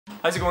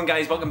How's it going,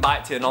 guys? Welcome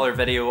back to another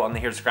video on the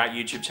Here's Craic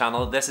YouTube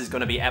channel. This is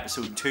going to be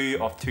episode 2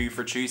 of 2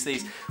 for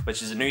Tuesdays,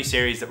 which is a new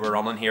series that we're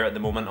running here at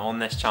the moment on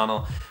this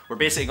channel. We're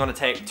basically going to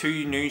take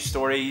 2 news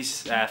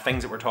stories,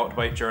 things that were talked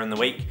about during the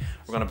week.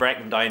 We're going to break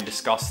them down,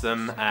 discuss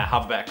them,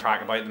 have a bit of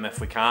crack about them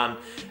if we can.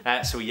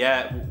 So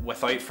yeah,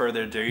 without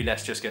further ado,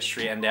 let's just get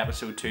straight into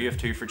episode 2 of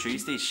 2 for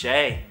Tuesdays.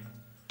 Shay,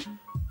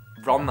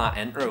 run that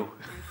intro.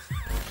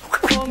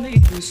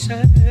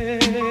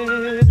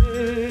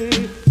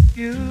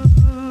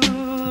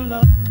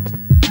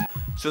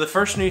 So the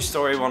first news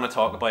story I want to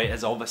talk about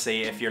is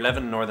obviously if you're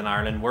living in Northern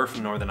Ireland, we're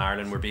from Northern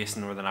Ireland, we're based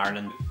in Northern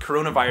Ireland,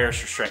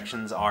 coronavirus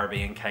restrictions are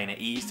being kind of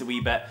eased a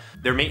wee bit.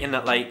 They're meeting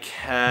at like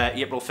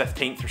April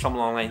 15th or something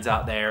along the lines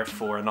out there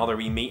for another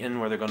wee meeting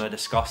where they're going to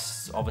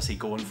discuss obviously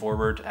going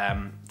forward.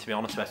 To be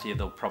honest with you,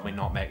 they'll probably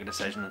not make a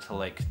decision until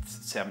like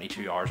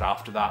 72 hours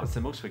after that. It's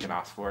the most we can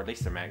ask for. At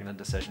least they're making a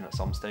decision at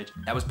some stage.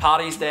 It was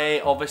Paddy's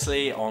Day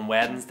obviously on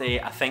Wednesday.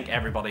 I think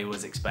everybody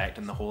was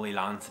expecting the Holy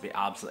Land to be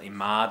absolutely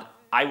mad.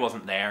 I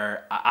wasn't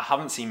there. I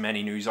haven't seen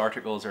many news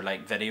articles or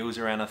like videos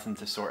or anything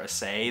to sort of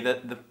say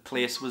that the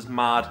place was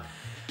mad.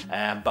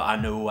 But I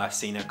know I've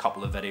seen a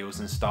couple of videos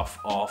and stuff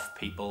of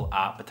people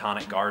at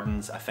Botanic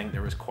Gardens. I think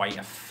there was quite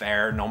a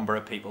fair number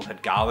of people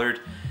had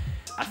gathered.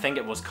 I think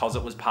it was because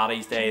it was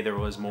Paddy's Day, there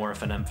was more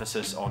of an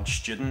emphasis on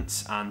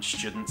students and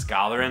students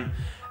gathering.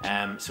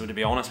 So to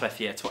be honest with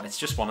you, it's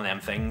just one of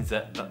them things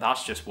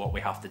that's just what we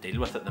have to deal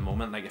with at the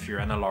moment. Like if you're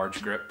in a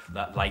large group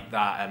like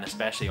that, and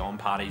especially on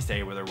Paddy's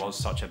Day where there was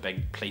such a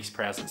big police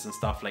presence and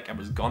stuff, like it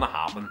was gonna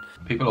happen.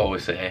 People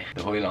always say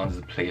the Holy Land is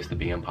the place to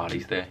be on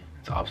Paddy's Day.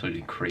 It's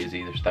absolutely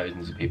crazy. There's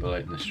thousands of people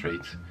out in the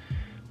streets.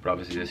 But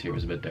obviously this year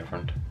was a bit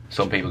different.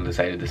 Some people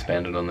decided to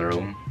spend it on their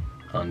own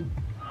and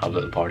have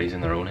little parties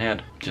in their own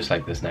head, just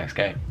like this next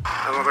guy.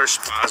 Another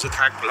spaz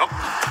attack block.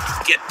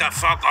 Get the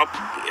fuck up,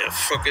 you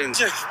fucking...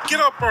 Get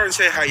up there and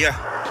say hiya.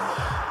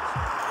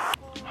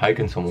 How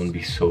can someone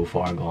be so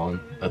far gone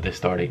that they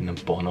start eating a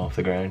bun off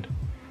the ground?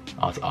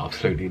 That's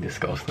absolutely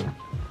disgusting.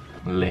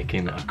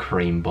 Licking a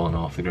cream bun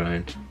off the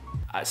ground.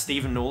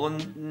 Stephen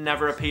Nolan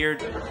never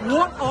appeared.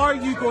 What are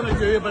you going to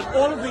do about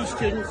all of these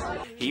students?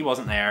 He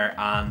wasn't there,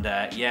 and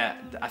yeah,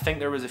 I think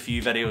there was a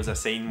few videos I've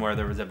seen where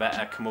there was a bit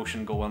of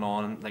commotion going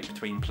on, like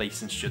between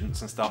police and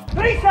students and stuff.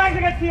 3 seconds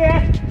against the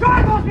ass!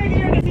 Drive those big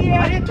ear against the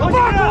ass! I didn't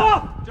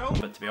touch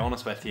it! But to be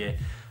honest with you,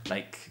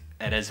 like,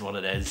 it is what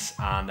it is,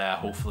 and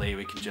hopefully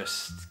we can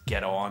just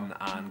get on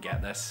and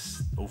get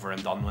this over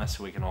and done with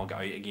so we can all get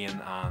out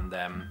again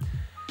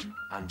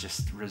and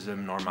just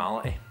resume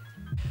normality.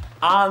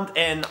 And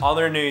in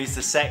other news,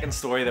 the second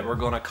story that we're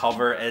going to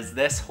cover is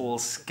this whole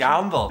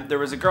scandal. There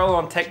was a girl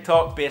on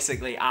TikTok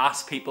basically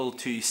asked people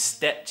to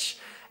stitch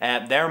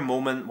their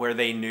moment where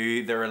they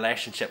knew their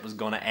relationship was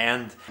going to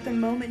end. The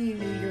moment you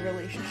knew your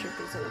relationship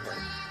was over.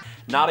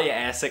 Nadia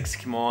Essex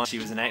came on, she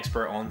was an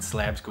expert on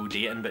celebs go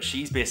dating, but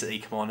she's basically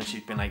come on and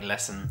she's been like,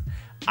 listen,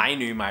 I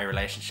knew my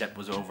relationship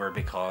was over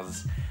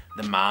because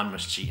the man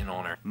was cheating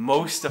on her.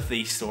 Most of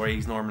these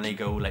stories normally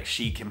go like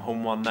she came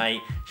home one night,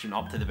 she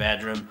went up to the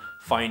bedroom,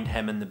 found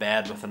him in the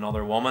bed with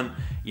another woman,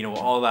 you know,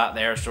 all that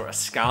there sort of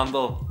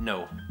scandal.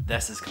 No,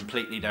 this is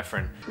completely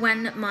different.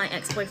 When my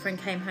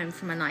ex-boyfriend came home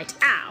from a night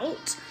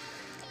out,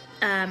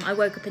 I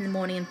woke up in the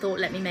morning and thought,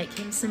 let me make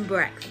him some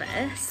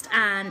breakfast,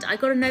 and I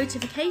got a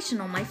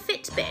notification on my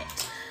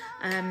FitBit.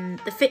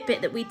 The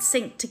Fitbit that we'd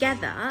synced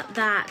together,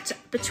 that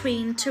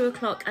between 2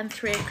 o'clock and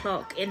 3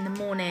 o'clock in the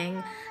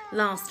morning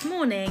last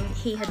morning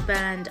he had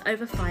burned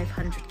over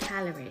 500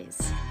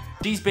 calories.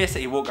 She's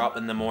basically woke up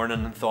in the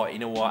morning and thought, you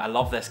know what, I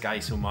love this guy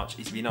so much,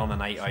 he's been on a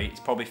night out, he's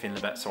probably feeling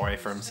a bit sorry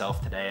for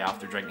himself today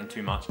after drinking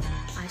too much.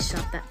 I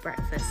shoved that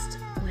breakfast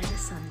where the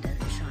sun don't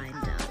shine,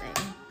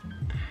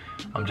 darling.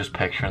 I'm just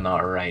picturing that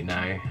right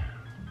now.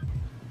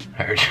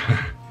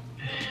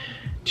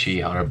 She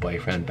had her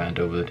boyfriend bent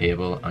over the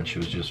table and she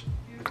was just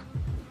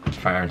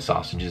firing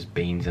sausages,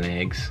 beans and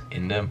eggs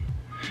in them.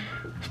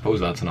 I suppose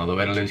that's another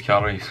way to lose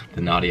calories.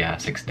 The Nadia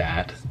Essex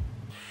diet.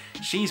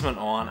 She's went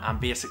on and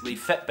basically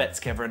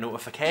Fitbits gave her a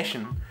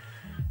notification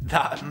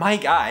that my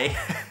guy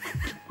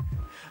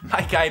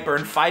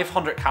burned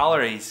 500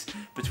 calories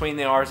between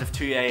the hours of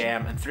 2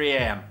 AM and 3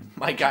 AM.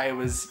 My guy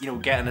was, you know,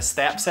 getting his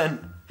steps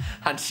in.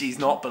 And she's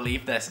not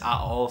believed this at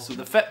all. So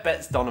the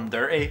Fitbit's done him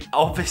dirty.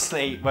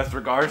 Obviously, with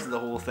regards to the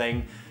whole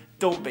thing,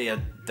 don't be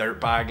a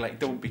dirtbag, like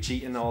don't be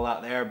cheating and all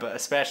that there, but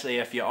especially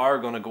if you are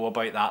going to go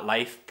about that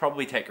life,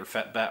 probably take your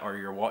Fitbit or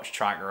your watch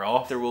tracker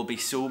off. There will be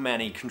so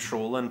many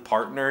controlling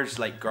partners,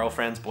 like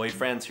girlfriends,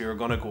 boyfriends, who are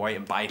going to go out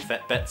and buy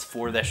Fitbits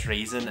for this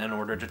reason, in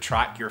order to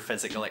track your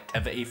physical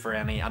activity for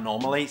any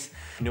anomalies.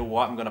 You know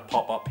what, I'm going to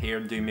pop up here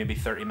and do maybe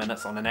 30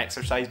 minutes on an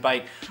exercise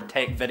bike,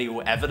 take video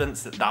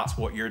evidence that that's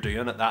what you're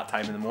doing at that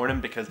time in the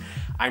morning, because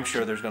I'm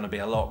sure there's going to be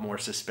a lot more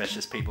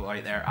suspicious people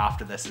out there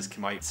after this has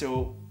come out.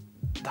 So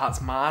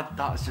that's mad.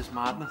 That is just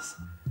madness.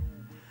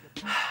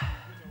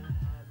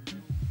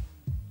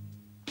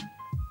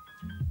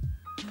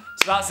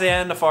 So that's the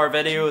end of our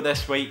video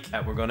this week.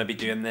 We're going to be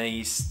doing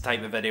these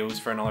type of videos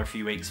for another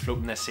few weeks,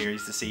 floating this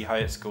series to see how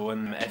it's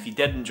going. If you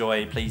did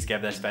enjoy, please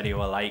give this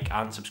video a like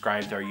and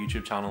subscribe to our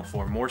YouTube channel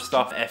for more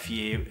stuff. If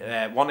you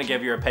want to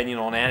give your opinion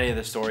on any of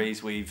the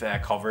stories we've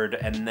covered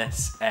in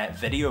this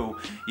video,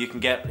 you can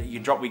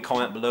drop a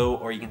comment below,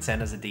 or you can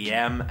send us a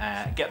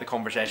DM. Get the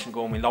conversation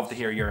going. We love to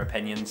hear your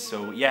opinions.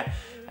 So yeah,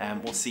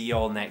 we'll see you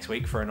all next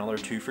week for another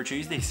 2 for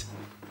Tuesdays.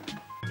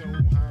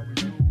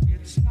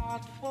 It's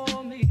not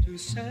for me to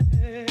say.